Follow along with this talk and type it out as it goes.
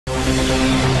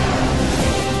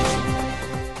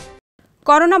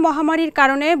Corona মহামারীর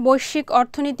কারণে বৈশ্বিক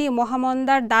অর্থনীতি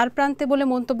মহামন্দার দ্বারপ্রান্তে বলে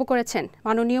মন্তব্য করেছেন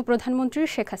মাননীয় প্রধানমন্ত্রী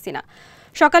শেখ হাসিনা।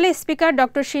 সকালে স্পিকার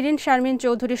ডক্টর শিরিন শারমিন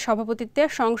চৌধুরীর সভাপতিত্বে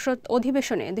সংসদ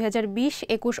অধিবেশনে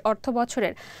 ২০২০-২১ অর্থ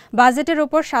বছরের বাজেটের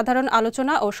ওপর সাধারণ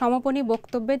আলোচনা ও সমাপনী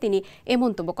বক্তব্যে তিনি এ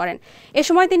মন্তব্য করেন। এ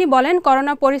সময় তিনি বলেন,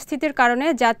 করোনা পরিস্থিতির কারণে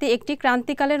জাতি একটি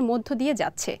ক্রান্তিকালের মধ্য দিয়ে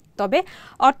যাচ্ছে, তবে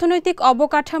অর্থনৈতিক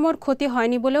অবকাঠামোর ক্ষতি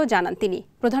হয়নি বলেও জানান তিনি।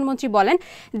 প্রধানমন্ত্রী বলেন,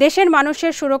 দেশের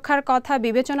মানুষের সুরক্ষার কথা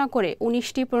বিবেচনা করে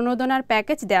 ১৯টি প্রণোদনার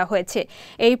প্যাকেজ দেওয়া হয়েছে।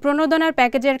 এই প্রণোদনার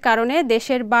প্যাকেজের কারণে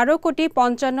দেশের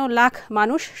 ১২,৫৫,০০,০০০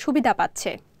 মানুষ সুবিধা পাচ্ছে।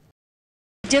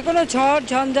 যে কোনো ঝড়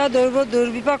ঝঞ্ঝা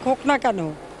দুর্বিপাক হোক না কেন,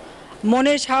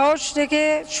 মনে সাহস রেখে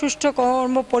সুষ্ঠু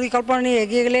কর্ম পরিকল্পনা নিয়ে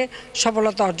এগিয়ে গেলে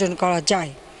সফলতা অর্জন করা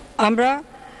যায়। আমরা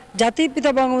জাতির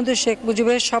পিতা বঙ্গবন্ধু শেখ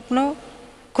মুজিবের স্বপ্ন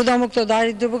ক্ষুধামুক্ত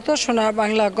দারিদ্র্যমুক্ত সোনার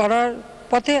বাংলা গড়ার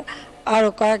পথে আরও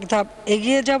কয়েক ধাপ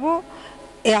এগিয়ে যাব,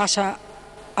 এ আশা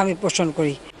আমি পোষণ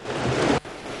করি।